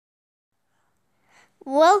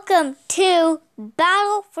Welcome to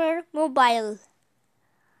Battle for Mobile.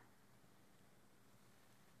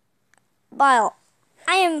 I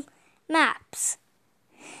am Maps,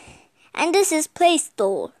 and this is Play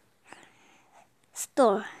Store.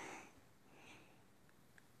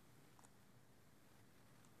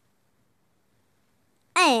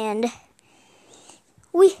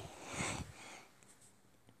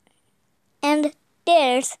 And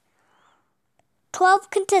there's 12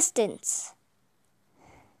 contestants.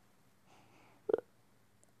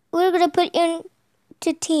 We're gonna put you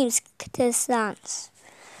into teams, contestants.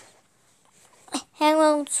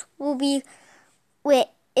 Hangouts will be with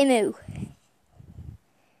Imu.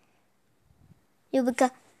 You'll be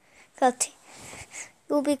called team. It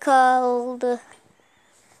will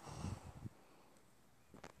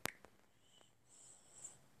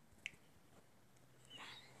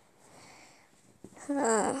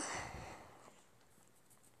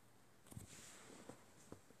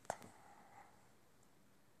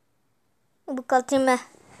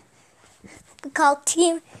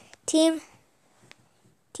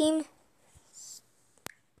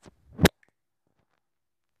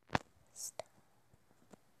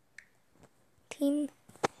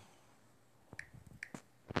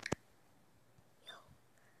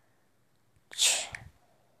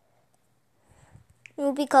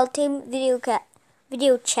be called Team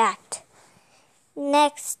Video Chat.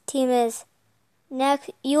 Next team is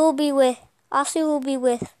you will be with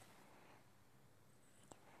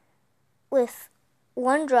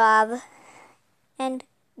OneDrive and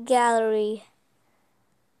Gallery.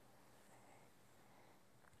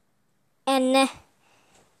 And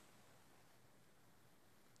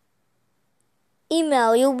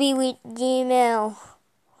email, you'll be with Gmail.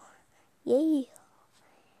 Yay.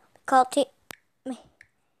 Call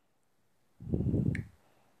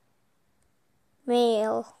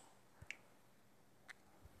mail.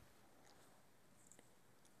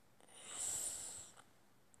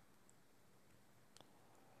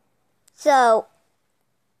 So,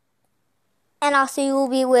 and also you will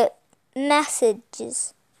be with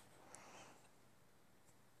messages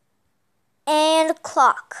and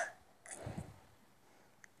clock.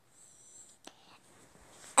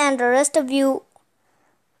 And the rest of you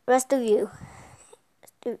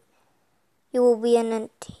will be in a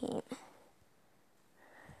team.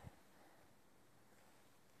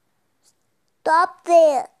 Stop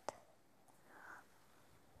that.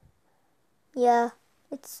 Yeah,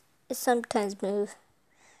 it sometimes moves.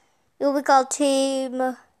 You'll be called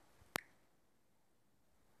Team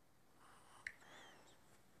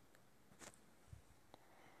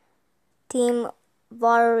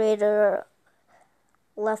Moderator,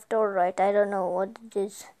 left or right. I don't know what it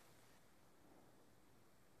is.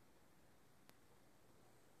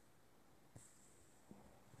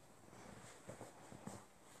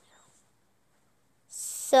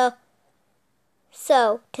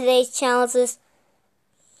 So today's challenge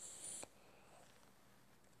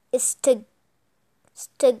is to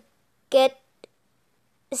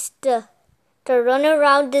run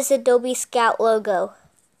around this Adobe Scout logo.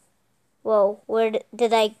 Whoa, where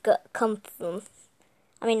did I come from?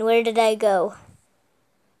 I mean, where did I go?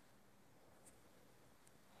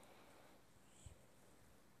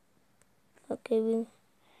 Okay,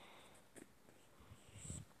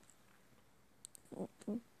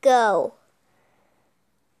 go.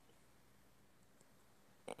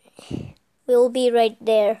 We'll be right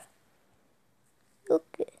there.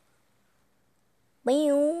 Okay.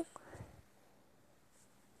 Bam.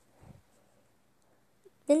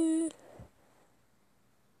 Then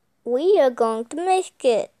we are going to make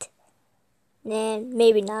it. Then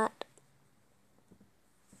maybe not.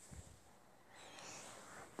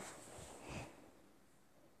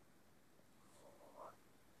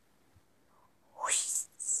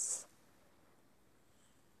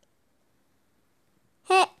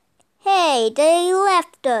 Hey, they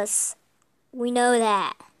left us. We know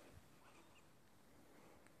that.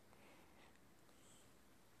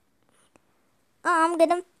 I'm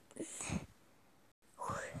gonna...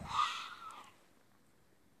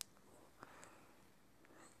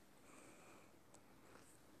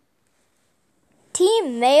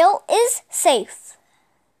 Team Mail is safe.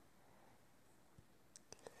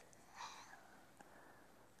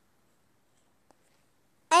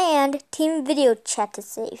 And Team Video Chat is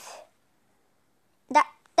safe.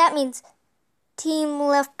 That means Team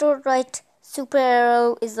Left or Right Super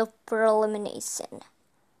Arrow is up for elimination.